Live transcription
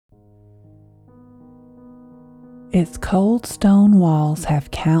Its cold stone walls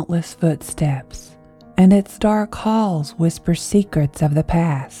have countless footsteps, and its dark halls whisper secrets of the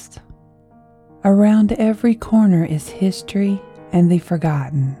past. Around every corner is history and the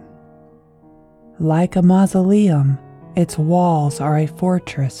forgotten. Like a mausoleum, its walls are a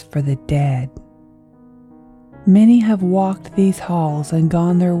fortress for the dead. Many have walked these halls and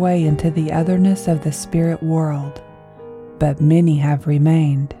gone their way into the otherness of the spirit world, but many have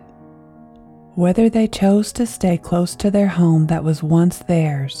remained. Whether they chose to stay close to their home that was once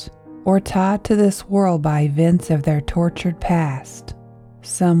theirs, or tied to this world by events of their tortured past,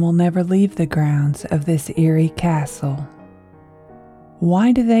 some will never leave the grounds of this eerie castle.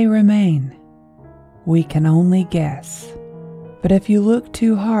 Why do they remain? We can only guess. But if you look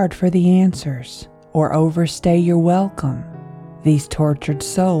too hard for the answers, or overstay your welcome, these tortured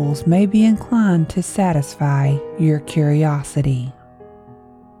souls may be inclined to satisfy your curiosity.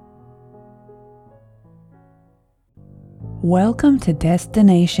 Welcome to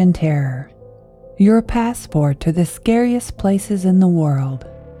Destination Terror, your passport to the scariest places in the world.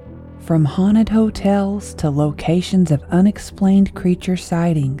 From haunted hotels to locations of unexplained creature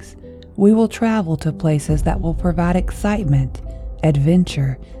sightings, we will travel to places that will provide excitement,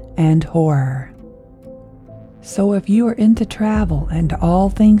 adventure, and horror. So if you are into travel and all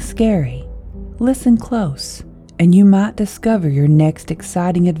things scary, listen close, and you might discover your next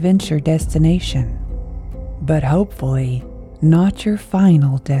exciting adventure destination. But hopefully, not your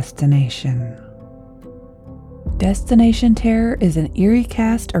final destination. Destination Terror is an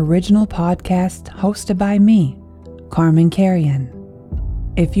EerieCast original podcast hosted by me, Carmen Carrion.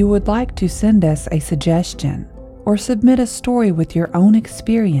 If you would like to send us a suggestion or submit a story with your own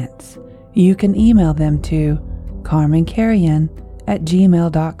experience, you can email them to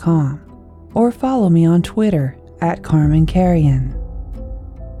carmencarrion@gmail.com or follow me on Twitter @CarmenCarrion.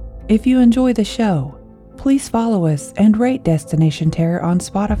 If you enjoy the show, please follow us and rate Destination Terror on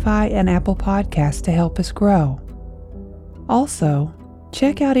Spotify and Apple Podcasts to help us grow. Also,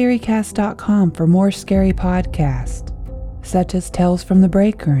 check out EerieCast.com for more scary podcasts, such as Tales from the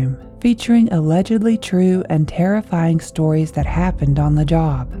Break Room, featuring allegedly true and terrifying stories that happened on the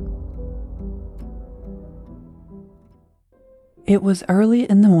job. It was early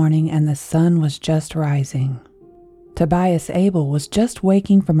in the morning and the sun was just rising. Tobias Abel was just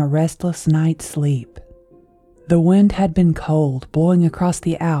waking from a restless night's sleep. The wind had been cold, blowing across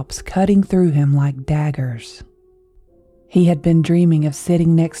the Alps, cutting through him like daggers. He had been dreaming of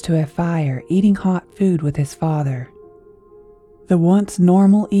sitting next to a fire, eating hot food with his father. The once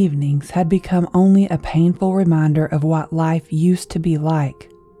normal evenings had become only a painful reminder of what life used to be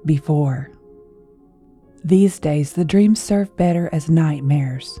like before. These days, the dreams served better as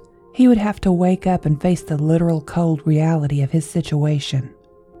nightmares. He would have to wake up and face the literal cold reality of his situation.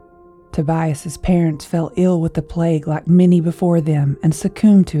 Tobias's parents fell ill with the plague like many before them and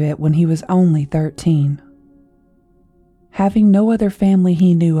succumbed to it when he was only 13. Having no other family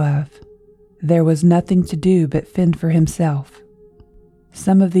he knew of, there was nothing to do but fend for himself.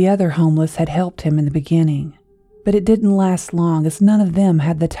 Some of the other homeless had helped him in the beginning, but it didn't last long as none of them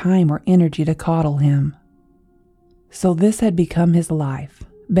had the time or energy to coddle him. So this had become his life,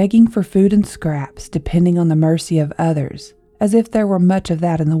 begging for food and scraps, depending on the mercy of others, as if there were much of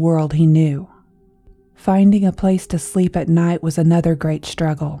that in the world he knew. Finding a place to sleep at night was another great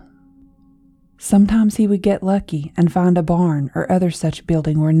struggle. Sometimes he would get lucky and find a barn or other such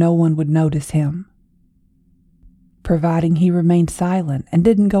building where no one would notice him, providing he remained silent and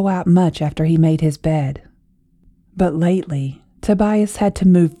didn't go out much after he made his bed. But lately, Tobias had to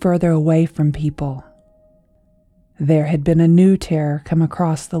move further away from people. There had been a new terror come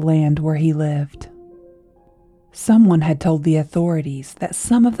across the land where he lived. Someone had told the authorities that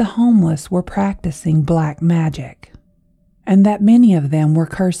some of the homeless were practicing black magic, and that many of them were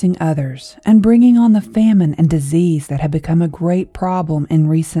cursing others and bringing on the famine and disease that had become a great problem in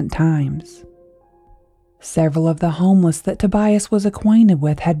recent times. Several of the homeless that Tobias was acquainted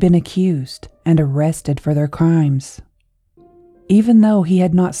with had been accused and arrested for their crimes, even though he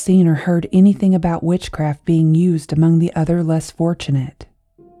had not seen or heard anything about witchcraft being used among the other less fortunate.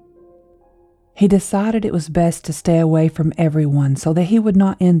 He decided it was best to stay away from everyone so that he would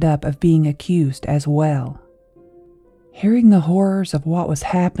not end up of being accused as well. Hearing the horrors of what was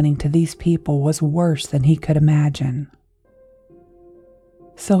happening to these people was worse than he could imagine.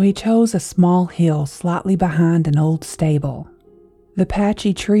 So he chose a small hill slightly behind an old stable. The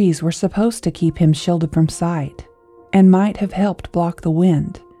patchy trees were supposed to keep him shielded from sight, and might have helped block the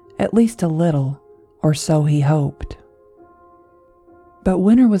wind, at least a little, or so he hoped. But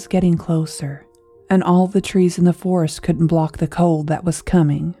winter was getting closer, and all the trees in the forest couldn't block the cold that was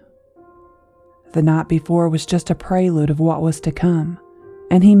coming. The night before was just a prelude of what was to come,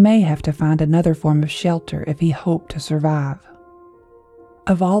 and he may have to find another form of shelter if he hoped to survive.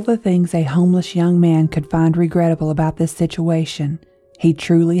 Of all the things a homeless young man could find regrettable about this situation, he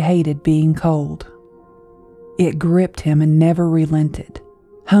truly hated being cold. It gripped him and never relented.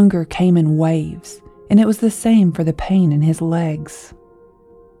 Hunger came in waves, and it was the same for the pain in his legs.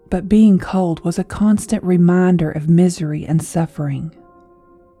 But being cold was a constant reminder of misery and suffering.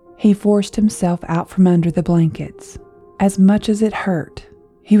 He forced himself out from under the blankets. As much as it hurt,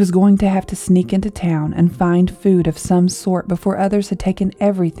 he was going to have to sneak into town and find food of some sort before others had taken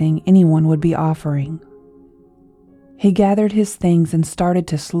everything anyone would be offering. He gathered his things and started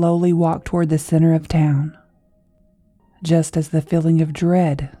to slowly walk toward the center of town. Just as the feeling of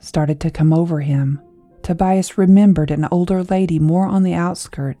dread started to come over him, Tobias remembered an older lady more on the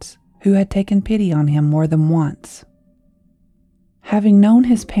outskirts who had taken pity on him more than once. Having known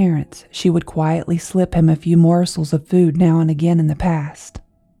his parents, she would quietly slip him a few morsels of food now and again in the past.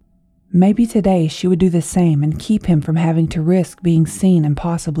 Maybe today she would do the same and keep him from having to risk being seen and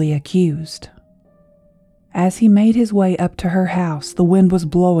possibly accused. As he made his way up to her house, the wind was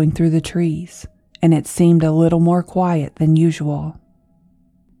blowing through the trees, and it seemed a little more quiet than usual.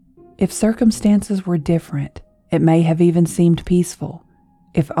 If circumstances were different, it may have even seemed peaceful,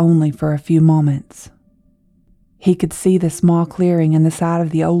 if only for a few moments. He could see the small clearing in the side of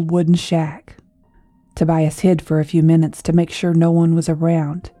the old wooden shack. Tobias hid for a few minutes to make sure no one was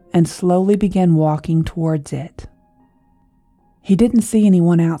around and slowly began walking towards it. He didn't see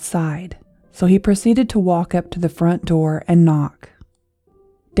anyone outside, so he proceeded to walk up to the front door and knock,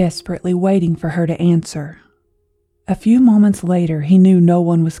 desperately waiting for her to answer. A few moments later, he knew no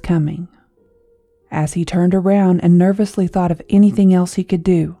one was coming. As he turned around and nervously thought of anything else he could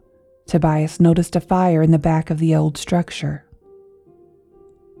do, Tobias noticed a fire in the back of the old structure.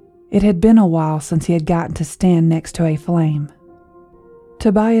 It had been a while since he had gotten to stand next to a flame.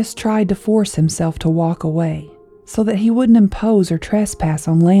 Tobias tried to force himself to walk away so that he wouldn't impose or trespass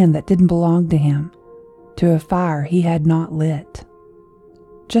on land that didn't belong to him, to a fire he had not lit.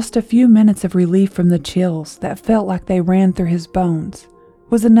 Just a few minutes of relief from the chills that felt like they ran through his bones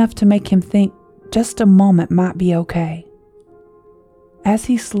was enough to make him think just a moment might be okay. As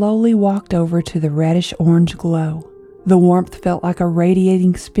he slowly walked over to the reddish-orange glow, the warmth felt like a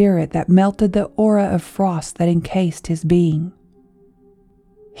radiating spirit that melted the aura of frost that encased his being.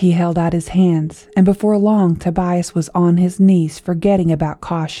 He held out his hands, and before long Tobias was on his knees, forgetting about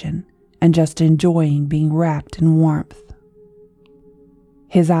caution and just enjoying being wrapped in warmth.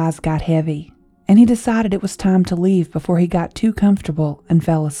 His eyes got heavy, and he decided it was time to leave before he got too comfortable and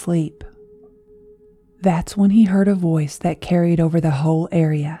fell asleep. That's when he heard a voice that carried over the whole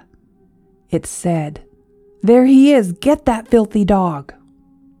area. It said, "There he is! Get that filthy dog!"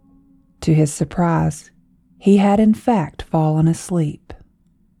 To his surprise, he had in fact fallen asleep.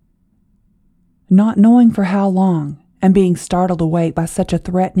 Not knowing for how long, and being startled awake by such a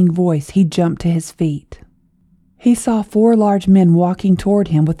threatening voice, he jumped to his feet. He saw 4 large men walking toward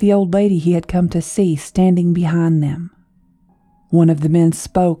him with the old lady he had come to see standing behind them. One of the men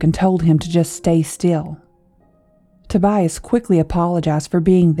spoke and told him to just stay still. Tobias quickly apologized for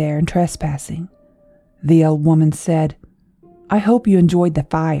being there and trespassing. The old woman said, "I hope you enjoyed the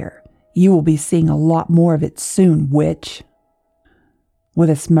fire. You will be seeing a lot more of it soon, witch." With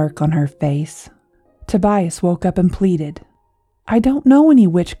a smirk on her face, Tobias woke up and pleaded, "I don't know any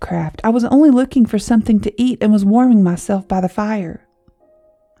witchcraft. I was only looking for something to eat and was warming myself by the fire."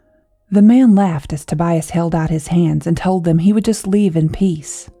 The man laughed as Tobias held out his hands and told them he would just leave in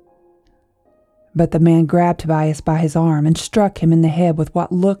peace. But the man grabbed Tobias by his arm and struck him in the head with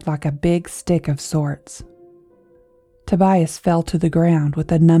what looked like a big stick of sorts. Tobias fell to the ground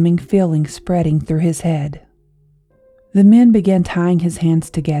with a numbing feeling spreading through his head. The men began tying his hands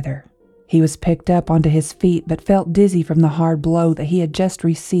together. He was picked up onto his feet but felt dizzy from the hard blow that he had just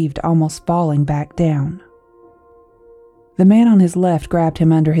received, almost falling back down. The man on his left grabbed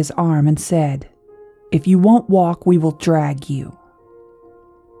him under his arm and said, "If you won't walk, we will drag you."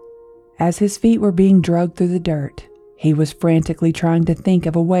 As his feet were being dragged through the dirt, he was frantically trying to think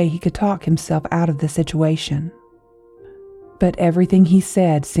of a way he could talk himself out of the situation. But everything he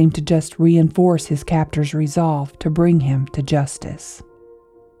said seemed to just reinforce his captor's resolve to bring him to justice.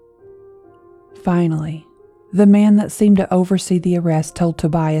 Finally, the man that seemed to oversee the arrest told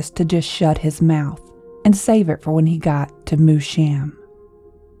Tobias to just shut his mouth and save it for when he got to Musham.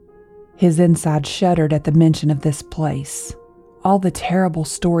 His inside shuddered at the mention of this place. All the terrible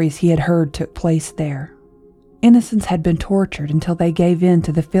stories he had heard took place there. Innocents had been tortured until they gave in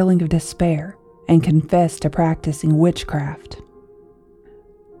to the feeling of despair and confessed to practicing witchcraft.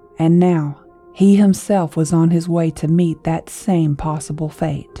 And now, He himself was on his way to meet that same possible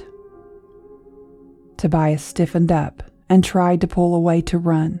fate. Tobias stiffened up and tried to pull away to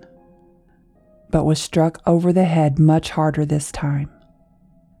run, but was struck over the head much harder this time.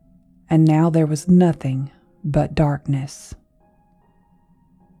 And now there was nothing but darkness.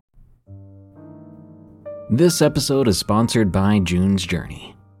 This episode is sponsored by June's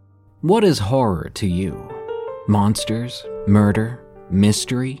Journey. What is horror to you? Monsters? Murder?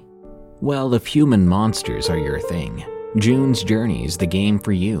 Mystery? Well, if human monsters are your thing, June's Journey is the game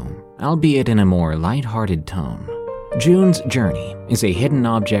for you, albeit in a more lighthearted tone. June's Journey is a hidden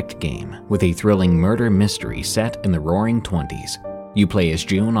object game with a thrilling murder mystery set in the roaring 20s. You play as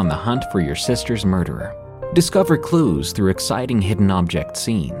June on the hunt for your sister's murderer. Discover clues through exciting hidden object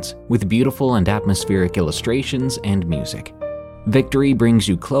scenes with beautiful and atmospheric illustrations and music. Victory brings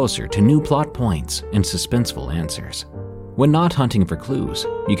you closer to new plot points and suspenseful answers. When not hunting for clues,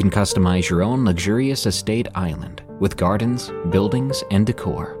 you can customize your own luxurious estate island with gardens, buildings, and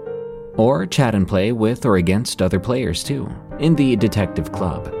decor. Or chat and play with or against other players too, in the Detective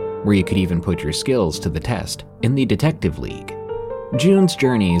Club, where you could even put your skills to the test in the Detective League. June's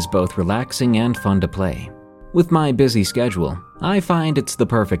Journey is both relaxing and fun to play. With my busy schedule, I find it's the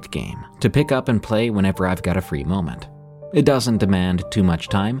perfect game to pick up and play whenever I've got a free moment. It doesn't demand too much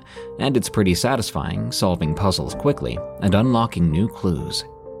time, and it's pretty satisfying solving puzzles quickly and unlocking new clues.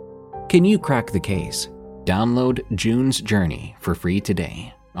 Can you crack the case? Download June's Journey for free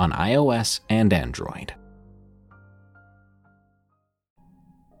today on iOS and Android.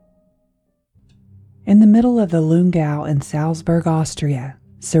 In the middle of the Lungau in Salzburg, Austria,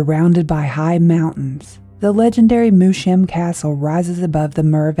 surrounded by high mountains, the legendary Muschem Castle rises above the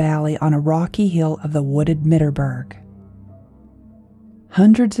Mur Valley on a rocky hill of the wooded Mitterberg.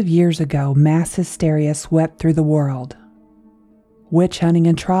 Hundreds of years ago, mass hysteria swept through the world. Witch hunting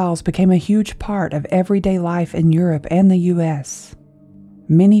and trials became a huge part of everyday life in Europe and the US.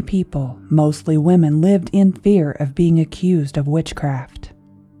 Many people, mostly women, lived in fear of being accused of witchcraft.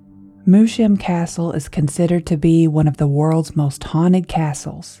 Muschem Castle is considered to be one of the world's most haunted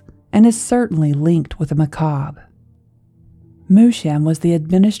castles, and is certainly linked with the macabre. Muschem was the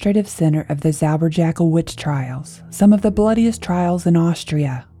administrative center of the Salzburg witch trials, some of the bloodiest trials in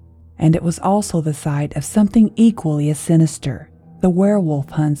Austria, and it was also the site of something equally as sinister, the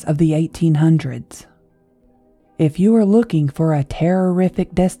werewolf hunts of the 1800s. If you are looking for a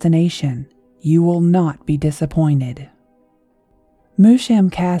terrorific destination, you will not be disappointed. Muschem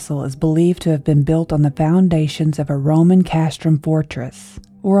Castle is believed to have been built on the foundations of a Roman castrum fortress,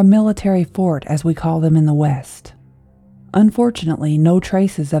 or a military fort as we call them in the West. Unfortunately, no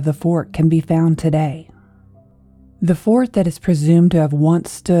traces of the fort can be found today. The fort that is presumed to have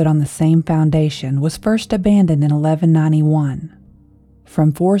once stood on the same foundation was first abandoned in 1191.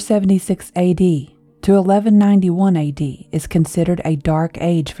 From 476 AD to 1191 AD is considered a dark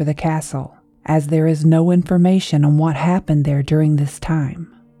age for the castle, as there is no information on what happened there during this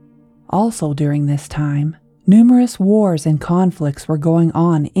time. Also during this time, numerous wars and conflicts were going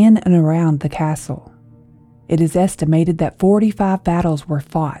on in and around the castle. It is estimated that 45 battles were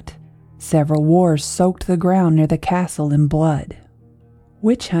fought. Several wars soaked the ground near the castle in blood.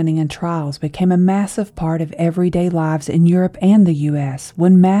 Witch hunting and trials became a massive part of everyday lives in Europe and the US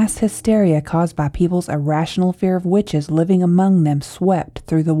when mass hysteria caused by people's irrational fear of witches living among them swept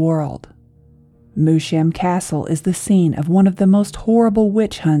through the world. Muschem Castle is the scene of one of the most horrible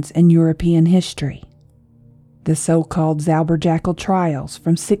witch hunts in European history. The so-called Salzburg trials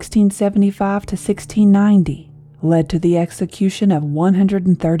from 1675 to 1690 led to the execution of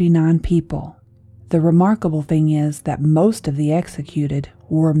 139 people. The remarkable thing is that most of the executed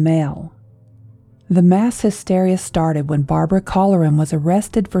were male. The mass hysteria started when Barbara Colleran was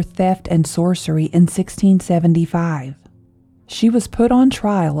arrested for theft and sorcery in 1675. She was put on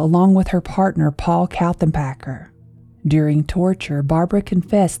trial along with her partner Paul Kaltenpacker. During torture, Barbara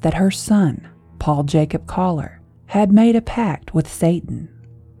confessed that her son, Paul Jacob Koller, had made a pact with Satan.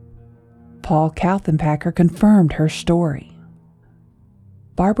 Paul Kaltenpacker confirmed her story.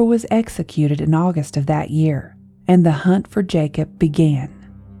 Barbara was executed in August of that year, and the hunt for Jacob began.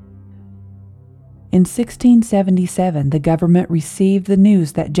 In 1677, the government received the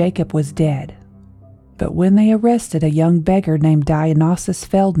news that Jacob was dead. But when they arrested a young beggar named Dionysius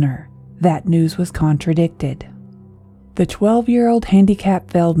Feldner, that news was contradicted. The 12-year-old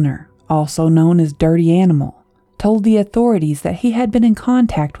handicapped Feldner, also known as Dirty Animal, told the authorities that he had been in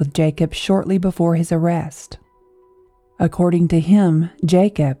contact with Jacob shortly before his arrest. According to him,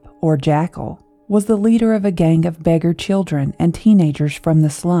 Jacob, or Jackal, was the leader of a gang of beggar children and teenagers from the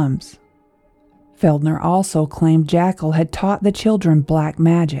slums. Feldner also claimed Jackal had taught the children black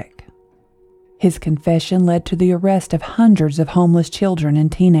magic. His confession led to the arrest of hundreds of homeless children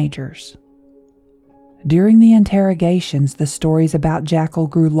and teenagers. During the interrogations, the stories about Jackal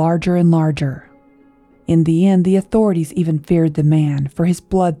grew larger and larger. In the end, the authorities even feared the man for his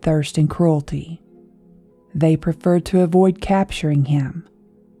bloodthirst and cruelty. They preferred to avoid capturing him.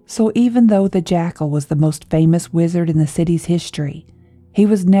 So even though the Jackal was the most famous wizard in the city's history, he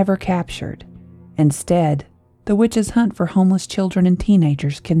was never captured. Instead, the witch's hunt for homeless children and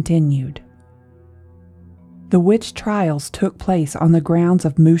teenagers continued. The witch trials took place on the grounds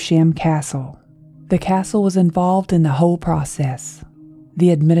of Moosham Castle. The castle was involved in the whole process: the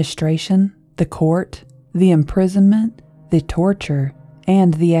administration, the court, the imprisonment, the torture,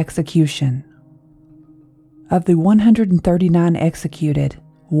 and the execution. Of the 139 executed,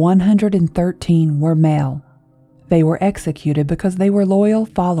 113 were male. They were executed because they were loyal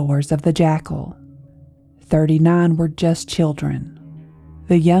followers of the Jackal. 39 were just children.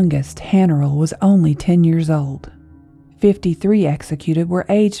 The youngest, Hanneril, was only 10 years old. 53 executed were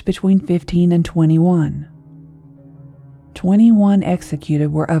aged between 15 and 21. 21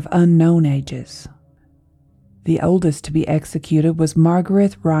 executed were of unknown ages. The oldest to be executed was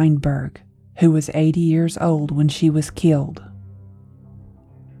Margaret Reinberg, who was 80 years old when she was killed.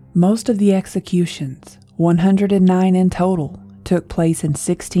 Most of the executions, 109 in total, took place in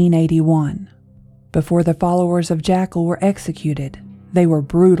 1681. Before the followers of Jackal were executed, they were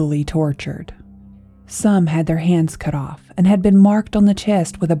brutally tortured. Some had their hands cut off and had been marked on the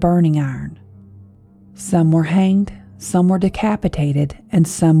chest with a burning iron. Some were hanged, some were decapitated, and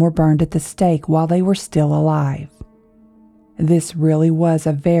some were burned at the stake while they were still alive. This really was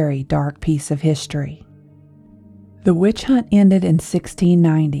a very dark piece of history. The witch hunt ended in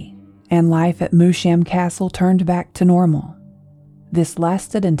 1690, and life at Moosham Castle turned back to normal. This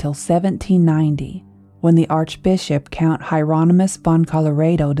lasted until 1790, when the Archbishop Count Hieronymus von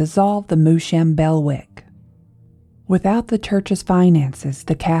Colloredo dissolved the Moosham Bellwick. Without the church's finances,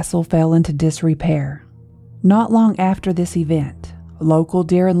 the castle fell into disrepair. Not long after this event, local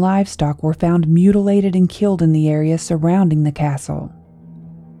deer and livestock were found mutilated and killed in the area surrounding the castle.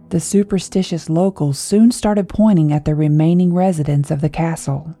 The superstitious locals soon started pointing at the remaining residents of the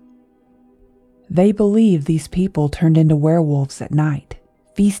castle. They believed these people turned into werewolves at night,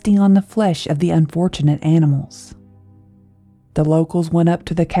 feasting on the flesh of the unfortunate animals. The locals went up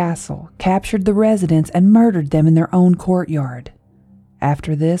to the castle, captured the residents, and murdered them in their own courtyard.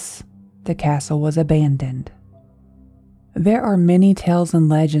 After this, the castle was abandoned. There are many tales and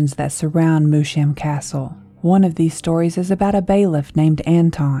legends that surround Moosham Castle. One of these stories is about a bailiff named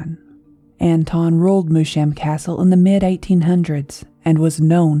Anton. Anton ruled Moosham Castle in the mid-1800s and was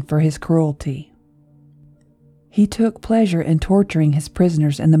known for his cruelty. He took pleasure in torturing his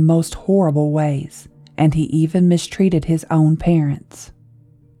prisoners in the most horrible ways, and he even mistreated his own parents.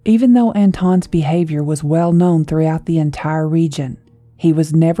 Even though Anton's behavior was well known throughout the entire region, he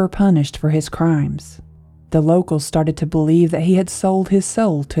was never punished for his crimes. The locals started to believe that he had sold his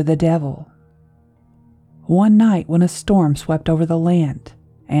soul to the devil. One night when a storm swept over the land,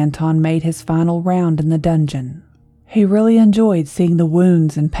 Anton made his final round in the dungeon. He really enjoyed seeing the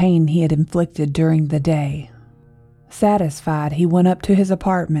wounds and pain he had inflicted during the day. Satisfied, he went up to his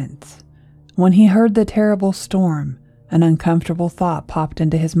apartments. When he heard the terrible storm, an uncomfortable thought popped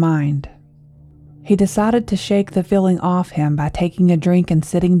into his mind. He decided to shake the feeling off him by taking a drink and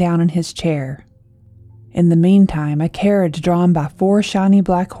sitting down in his chair. In the meantime, a carriage drawn by 4 shiny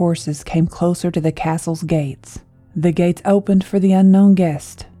black horses came closer to the castle's gates. The gates opened for the unknown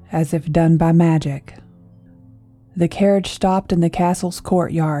guest, as if done by magic. The carriage stopped in the castle's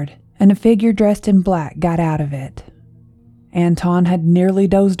courtyard, and a figure dressed in black got out of it. Anton had nearly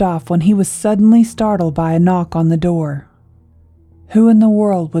dozed off when he was suddenly startled by a knock on the door. Who in the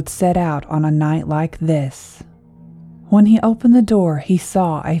world would set out on a night like this? When he opened the door, he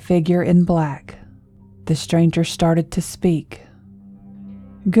saw a figure in black. The stranger started to speak.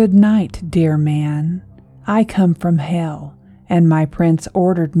 "Good night, dear man. I come from hell, and my prince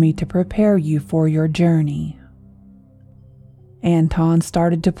ordered me to prepare you for your journey." Anton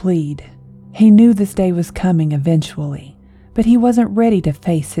started to plead. He knew this day was coming eventually, but he wasn't ready to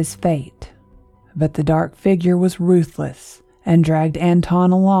face his fate. But the dark figure was ruthless and dragged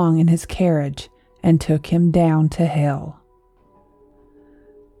Anton along in his carriage and took him down to hell.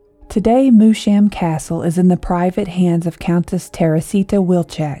 Today, Moosham Castle is in the private hands of Countess Teresita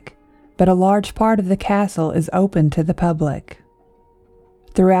Wilczek, but a large part of the castle is open to the public.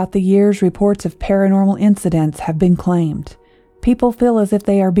 Throughout the years, reports of paranormal incidents have been claimed. People feel as if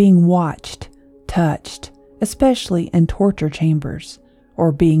they are being watched, touched, especially in torture chambers,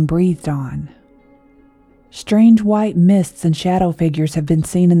 or being breathed on. Strange white mists and shadow figures have been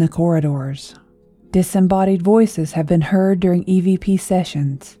seen in the corridors. Disembodied voices have been heard during EVP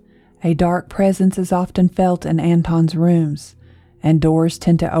sessions. A dark presence is often felt in Anton's rooms, and doors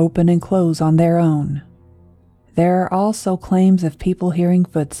tend to open and close on their own. There are also claims of people hearing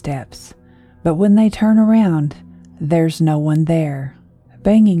footsteps, but when they turn around, there's no one there.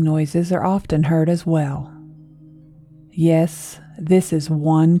 Banging noises are often heard as well. Yes, this is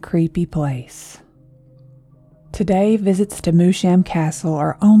one creepy place. Today, visits to Moosham Castle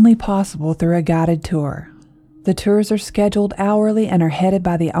are only possible through a guided tour. The tours are scheduled hourly and are headed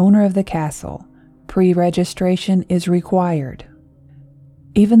by the owner of the castle. Pre-registration is required.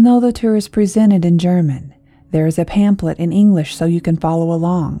 Even though the tour is presented in German, there is a pamphlet in English so you can follow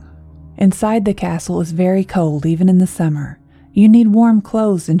along. Inside the castle is very cold even in the summer. You need warm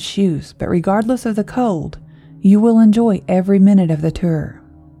clothes and shoes, but regardless of the cold, you will enjoy every minute of the tour.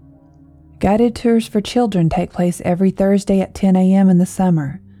 Guided tours for children take place every Thursday at 10 a.m. in the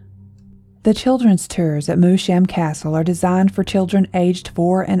summer. The children's tours at Moosham Castle are designed for children aged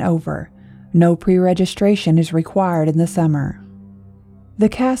 4 and over. No pre-registration is required in the summer. The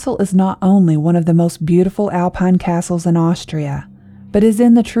castle is not only one of the most beautiful alpine castles in Austria, but is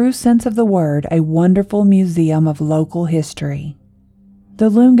in the true sense of the word a wonderful museum of local history. The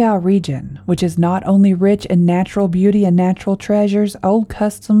Lungau region, which is not only rich in natural beauty and natural treasures, old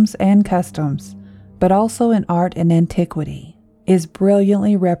customs, but also in art and antiquity, is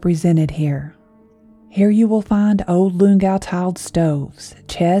brilliantly represented here. Here you will find old Lungau tiled stoves,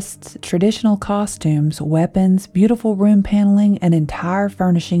 chests, traditional costumes, weapons, beautiful room paneling, and entire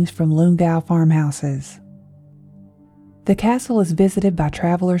furnishings from Lungau farmhouses. The castle is visited by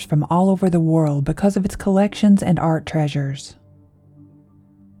travelers from all over the world because of its collections and art treasures.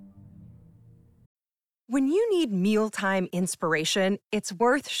 When you need mealtime inspiration, it's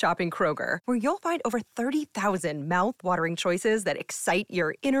worth shopping Kroger, where you'll find over 30,000 mouth-watering choices that excite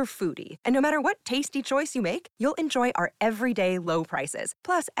your inner foodie. And no matter what tasty choice you make, you'll enjoy our everyday low prices,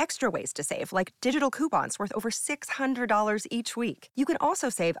 plus extra ways to save, like digital coupons worth over $600 each week. You can also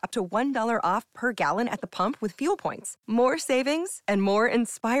save up to $1 off per gallon at the pump with fuel points. More savings and more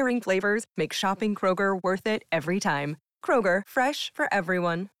inspiring flavors make shopping Kroger worth it every time. Kroger, fresh for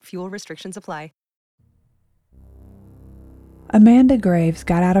everyone. Fuel restrictions apply. Amanda Graves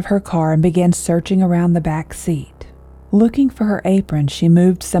got out of her car and began searching around the back seat. Looking for her apron, she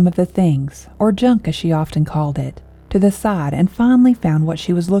moved some of the things, or junk as she often called it, to the side and finally found what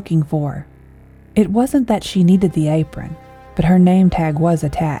she was looking for. It wasn't that she needed the apron, but her name tag was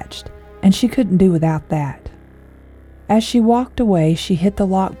attached, and she couldn't do without that. As she walked away, she hit the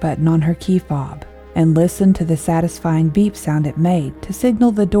lock button on her key fob and listened to the satisfying beep sound it made to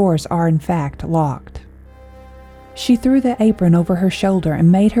signal the doors are in fact locked. She threw the apron over her shoulder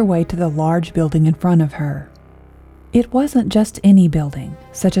and made her way to the large building in front of her. It wasn't just any building,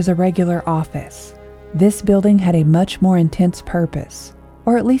 such as a regular office. This building had a much more intense purpose,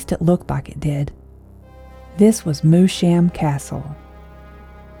 or at least it looked like it did. This was Moosham Castle.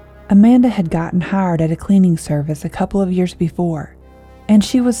 Amanda had gotten hired at a cleaning service a couple of years before, and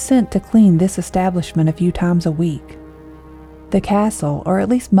she was sent to clean this establishment a few times a week. The castle, or at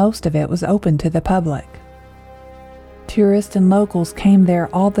least most of it, was open to the public. Tourists and locals came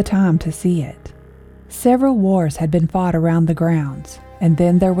there all the time to see it. Several wars had been fought around the grounds, and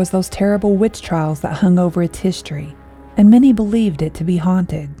then there was those terrible witch trials that hung over its history, and many believed it to be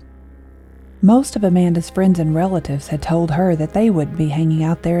haunted. Most of Amanda's friends and relatives had told her that they wouldn't be hanging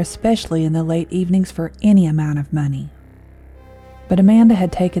out there, especially in the late evenings, for any amount of money. But Amanda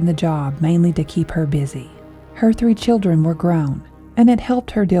had taken the job mainly to keep her busy. Her 3 children were grown, and it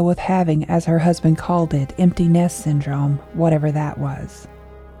helped her deal with having, as her husband called it, empty nest syndrome, whatever that was.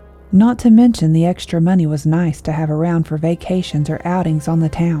 Not to mention the extra money was nice to have around for vacations or outings on the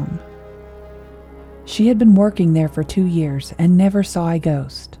town. She had been working there for 2 years and never saw a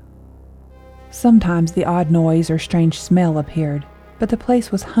ghost. Sometimes the odd noise or strange smell appeared, but the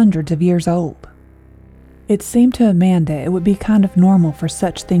place was hundreds of years old. It seemed to Amanda it would be kind of normal for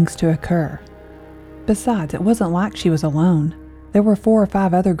such things to occur. Besides, it wasn't like she was alone. There were 4 or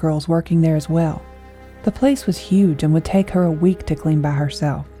 5 other girls working there as well. The place was huge and would take her a week to clean by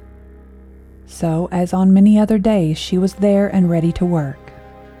herself. So, as on many other days, she was there and ready to work.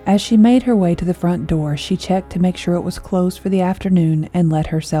 As she made her way to the front door, she checked to make sure it was closed for the afternoon and let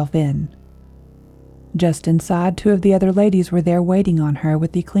herself in. Just inside, 2 of the other ladies were there waiting on her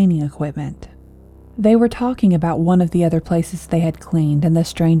with the cleaning equipment. They were talking about one of the other places they had cleaned and the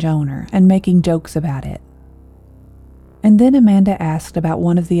strange owner, and making jokes about it. And then Amanda asked about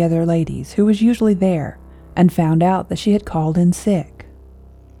one of the other ladies, who was usually there, and found out that she had called in sick.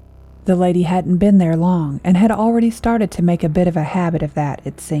 The lady hadn't been there long, and had already started to make a bit of a habit of that,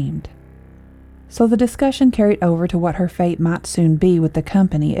 it seemed. So the discussion carried over to what her fate might soon be with the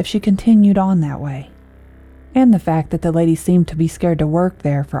company if she continued on that way, and the fact that the lady seemed to be scared to work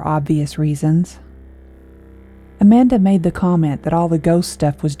there for obvious reasons. Amanda made the comment that all the ghost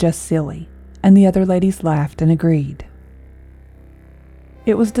stuff was just silly, and the other ladies laughed and agreed.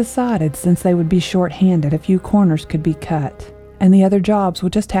 It was decided since they would be short-handed, a few corners could be cut, and the other jobs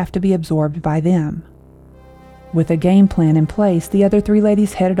would just have to be absorbed by them. With a game plan in place, the other 3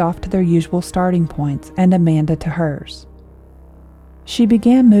 ladies headed off to their usual starting points and Amanda to hers. She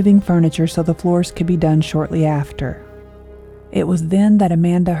began moving furniture so the floors could be done shortly after. It was then that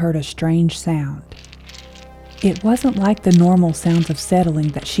Amanda heard a strange sound. It wasn't like the normal sounds of settling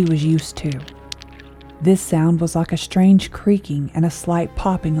that she was used to. This sound was like a strange creaking and a slight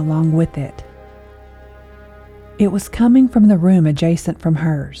popping along with it. It was coming from the room adjacent from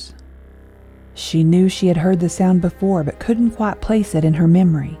hers. She knew she had heard the sound before but couldn't quite place it in her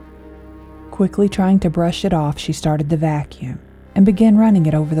memory. Quickly trying to brush it off, she started the vacuum and began running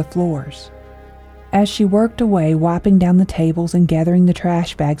it over the floors. As she worked away, wiping down the tables and gathering the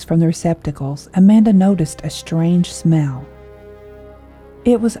trash bags from the receptacles, Amanda noticed a strange smell.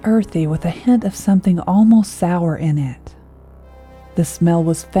 It was earthy with a hint of something almost sour in it. The smell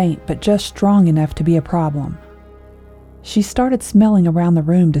was faint but just strong enough to be a problem. She started smelling around the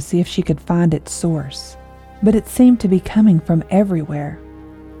room to see if she could find its source, but it seemed to be coming from everywhere.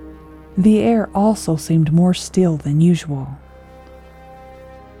 The air also seemed more still than usual.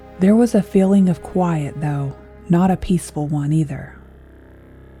 There was a feeling of quiet, though, not a peaceful one either.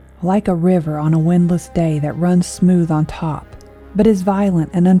 Like a river on a windless day that runs smooth on top, but is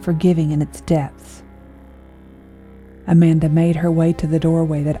violent and unforgiving in its depths. Amanda made her way to the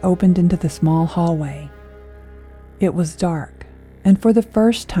doorway that opened into the small hallway. It was dark, and for the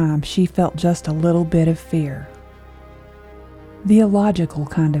first time she felt just a little bit of fear. The illogical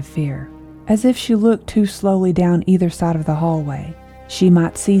kind of fear, as if she looked too slowly down either side of the hallway, she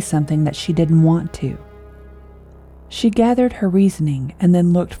might see something that she didn't want to. She gathered her reasoning and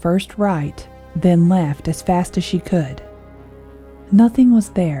then looked first right, then left as fast as she could. Nothing was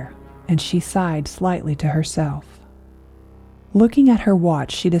there, and she sighed slightly to herself. Looking at her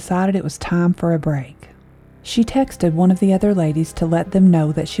watch, she decided it was time for a break. She texted one of the other ladies to let them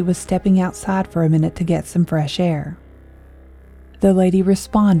know that she was stepping outside for a minute to get some fresh air. The lady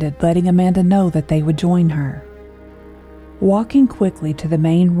responded, letting Amanda know that they would join her. Walking quickly to the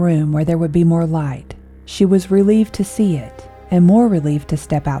main room where there would be more light, she was relieved to see it, and more relieved to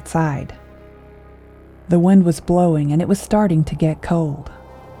step outside. The wind was blowing and it was starting to get cold.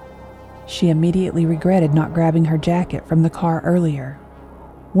 She immediately regretted not grabbing her jacket from the car earlier.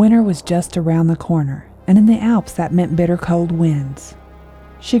 Winter was just around the corner, and in the Alps that meant bitter cold winds.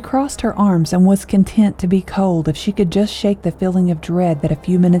 She crossed her arms and was content to be cold if she could just shake the feeling of dread that a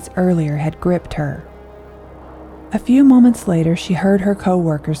few minutes earlier had gripped her. A few moments later, she heard her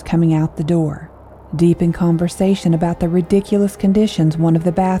co-workers coming out the door, deep in conversation about the ridiculous conditions one of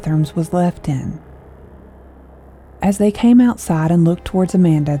the bathrooms was left in. As they came outside and looked towards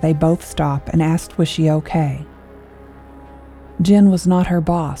Amanda, they both stopped and asked was she okay. Jen was not her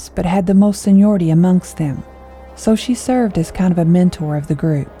boss, but had the most seniority amongst them, so she served as kind of a mentor of the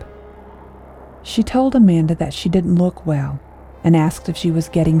group. She told Amanda that she didn't look well and asked if she was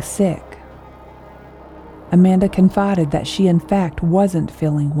getting sick. Amanda confided that she in fact wasn't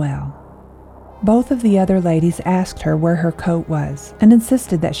feeling well. Both of the other ladies asked her where her coat was and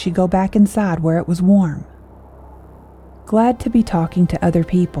insisted that she go back inside where it was warm. Glad to be talking to other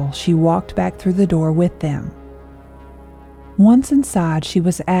people, she walked back through the door with them. Once inside, she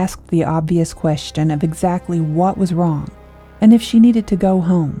was asked the obvious question of exactly what was wrong and if she needed to go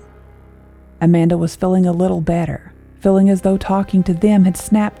home. Amanda was feeling a little better, feeling as though talking to them had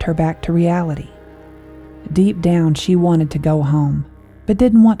snapped her back to reality. Deep down, she wanted to go home, but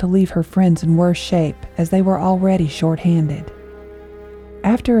didn't want to leave her friends in worse shape as they were already short-handed.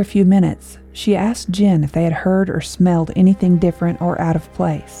 After a few minutes, she asked Jen if they had heard or smelled anything different or out of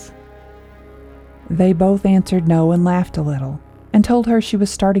place. They both answered no and laughed a little, and told her she was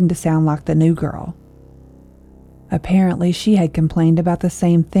starting to sound like the new girl. Apparently, she had complained about the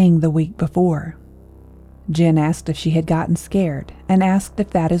same thing the week before. Jen asked if she had gotten scared, and asked if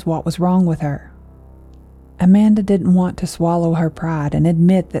that is what was wrong with her. Amanda didn't want to swallow her pride and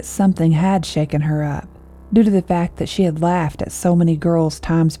admit that something had shaken her up, due to the fact that she had laughed at so many girls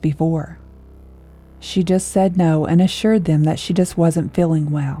times before. She just said no and assured them that she just wasn't feeling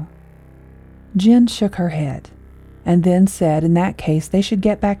well. Jen shook her head, and then said in that case they should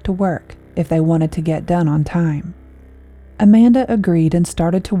get back to work if they wanted to get done on time. Amanda agreed and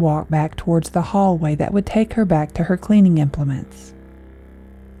started to walk back towards the hallway that would take her back to her cleaning implements.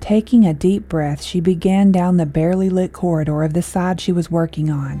 Taking a deep breath, she began down the barely lit corridor of the side she was working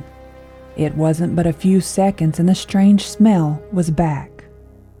on. It wasn't but a few seconds and the strange smell was back.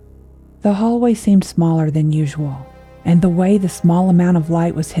 The hallway seemed smaller than usual, and the way the small amount of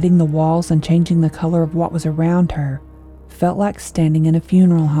light was hitting the walls and changing the color of what was around her felt like standing in a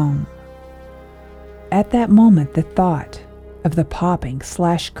funeral home. At that moment, the thought of the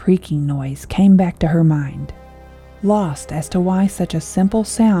popping/creaking noise came back to her mind. Lost as to why such a simple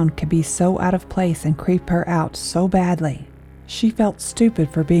sound could be so out of place and creep her out so badly, she felt stupid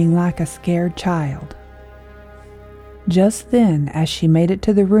for being like a scared child. Just then, as she made it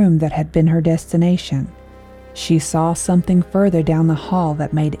to the room that had been her destination, she saw something further down the hall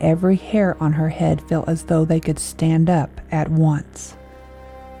that made every hair on her head feel as though they could stand up at once.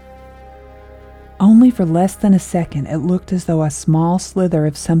 Only for less than a second, it looked as though a small slither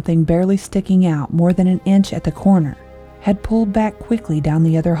of something barely sticking out more than an inch at the corner had pulled back quickly down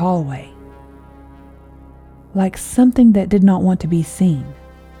the other hallway. Like something that did not want to be seen,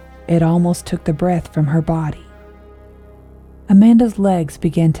 it almost took the breath from her body. Amanda's legs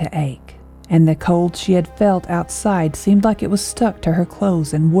began to ache, and the cold she had felt outside seemed like it was stuck to her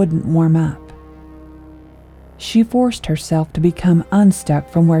clothes and wouldn't warm up. She forced herself to become unstuck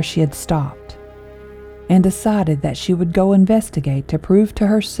from where she had stopped, and decided that she would go investigate to prove to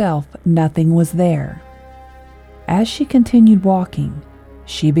herself nothing was there. As she continued walking,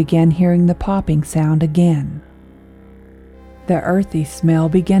 she began hearing the popping sound again. The earthy smell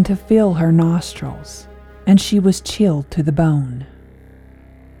began to fill her nostrils, and she was chilled to the bone.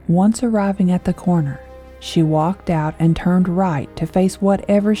 Once arriving at the corner, she walked out and turned right to face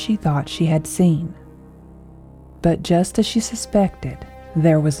whatever she thought she had seen. But just as she suspected,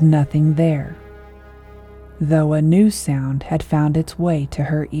 there was nothing there, though a new sound had found its way to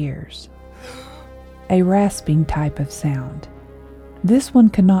her ears. A rasping type of sound. This one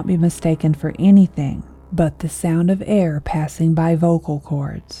could not be mistaken for anything but the sound of air passing by vocal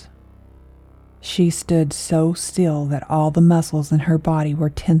cords. She stood so still that all the muscles in her body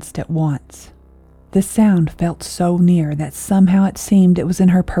were tensed at once. The sound felt so near that somehow it seemed it was in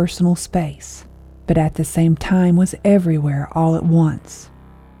her personal space, but at the same time was everywhere all at once.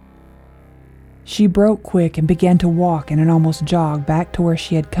 She broke quick and began to walk and almost jog back to where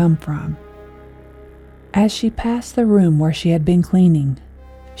she had come from. As she passed the room where she had been cleaning,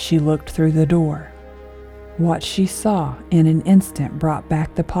 she looked through the door. What she saw in an instant brought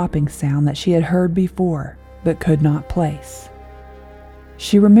back the popping sound that she had heard before but could not place.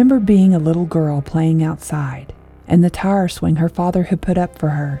 She remembered being a little girl playing outside and the tire swing her father had put up for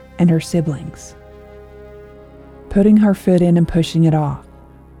her and her siblings. Putting her foot in and pushing it off,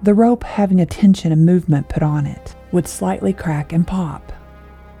 the rope having a tension and movement put on it would slightly crack and pop.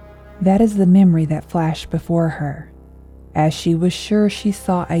 That is the memory that flashed before her, as she was sure she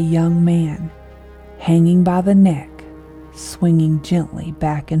saw a young man hanging by the neck, swinging gently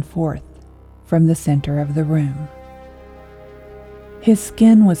back and forth from the center of the room. His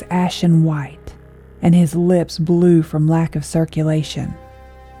skin was ashen white, and his lips blue from lack of circulation.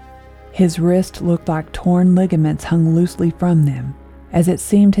 His wrist looked like torn ligaments hung loosely from them, as it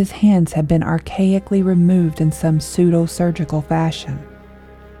seemed his hands had been archaically removed in some pseudo-surgical fashion.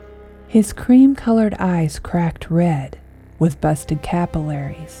 His cream-colored eyes cracked red, with busted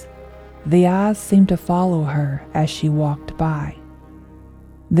capillaries. The eyes seemed to follow her as she walked by.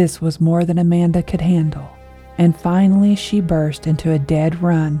 This was more than Amanda could handle, and finally she burst into a dead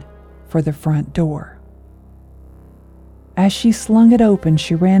run for the front door. As she slung it open,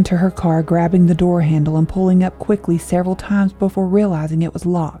 she ran to her car, grabbing the door handle and pulling up quickly several times before realizing it was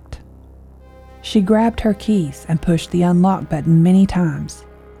locked. She grabbed her keys and pushed the unlock button many times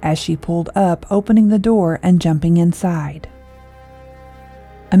as she pulled up, opening the door and jumping inside.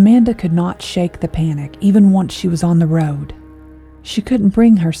 Amanda could not shake the panic even once she was on the road. She couldn't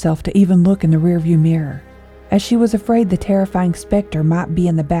bring herself to even look in the rearview mirror, as she was afraid the terrifying specter might be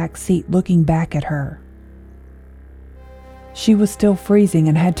in the back seat looking back at her. She was still freezing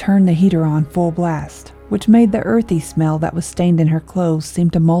and had turned the heater on full blast, which made the earthy smell that was stained in her clothes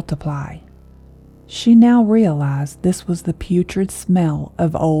seem to multiply. She now realized this was the putrid smell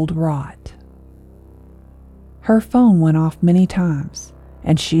of old rot. Her phone went off many times,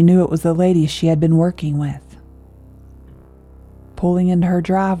 and she knew it was the lady she had been working with. Pulling into her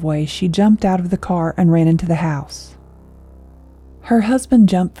driveway, she jumped out of the car and ran into the house. Her husband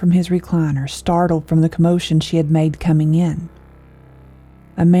jumped from his recliner, startled from the commotion she had made coming in.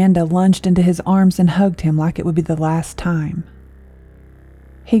 Amanda lunged into his arms and hugged him like it would be the last time.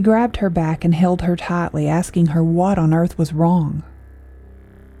 He grabbed her back and held her tightly, asking her what on earth was wrong.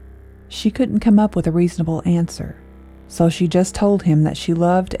 She couldn't come up with a reasonable answer, so she just told him that she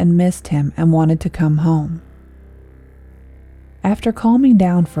loved and missed him and wanted to come home. After calming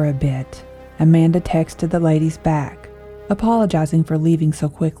down for a bit, Amanda texted the ladies back, apologizing for leaving so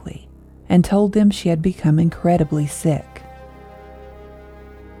quickly, and told them she had become incredibly sick.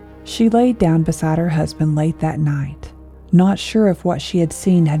 She laid down beside her husband late that night, not sure if what she had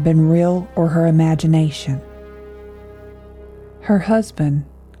seen had been real or her imagination. Her husband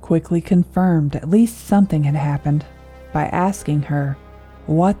quickly confirmed at least something had happened by asking her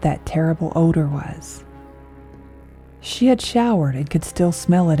what that terrible odor was. She had showered and could still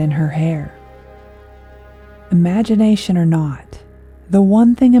smell it in her hair. Imagination or not, the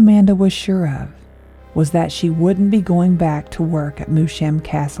one thing Amanda was sure of was that she wouldn't be going back to work at Moosham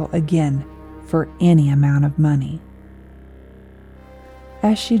Castle again for any amount of money.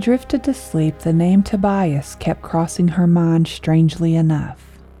 As she drifted to sleep, the name Tobias kept crossing her mind strangely enough.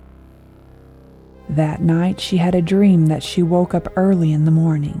 That night she had a dream that she woke up early in the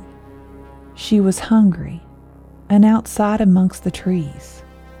morning. She was hungry and outside amongst the trees.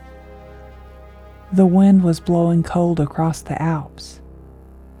 The wind was blowing cold across the Alps,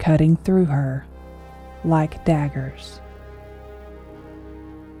 cutting through her like daggers.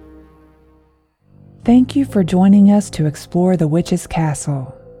 Thank you for joining us to explore the Witch's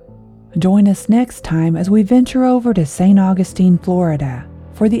Castle. Join us next time as we venture over to St. Augustine, Florida,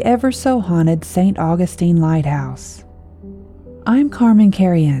 for the ever-so-haunted St. Augustine Lighthouse. I'm Carmen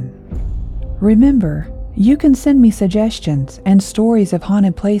Carrion. Remember, you can send me suggestions and stories of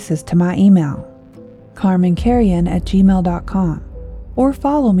haunted places to my email, carmencarrion@gmail.com, or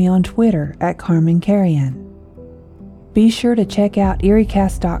follow me on Twitter @CarmenCarrion. Be sure to check out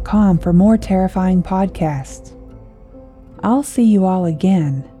EerieCast.com for more terrifying podcasts. I'll see you all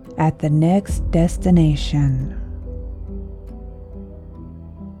again at the next destination.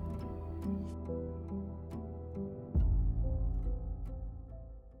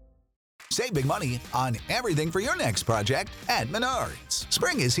 Save big money on everything for your next project at Menards.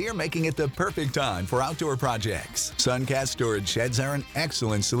 Spring is here, making it the perfect time for outdoor projects. Suncast storage sheds are an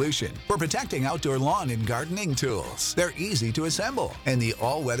excellent solution for protecting outdoor lawn and gardening tools. They're easy to assemble, and the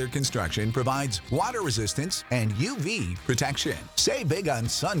all-weather construction provides water resistance and UV protection. Save big on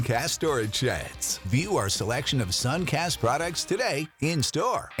Suncast storage sheds. View our selection of Suncast products today in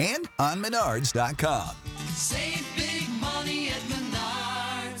store and on Menards.com. Save big.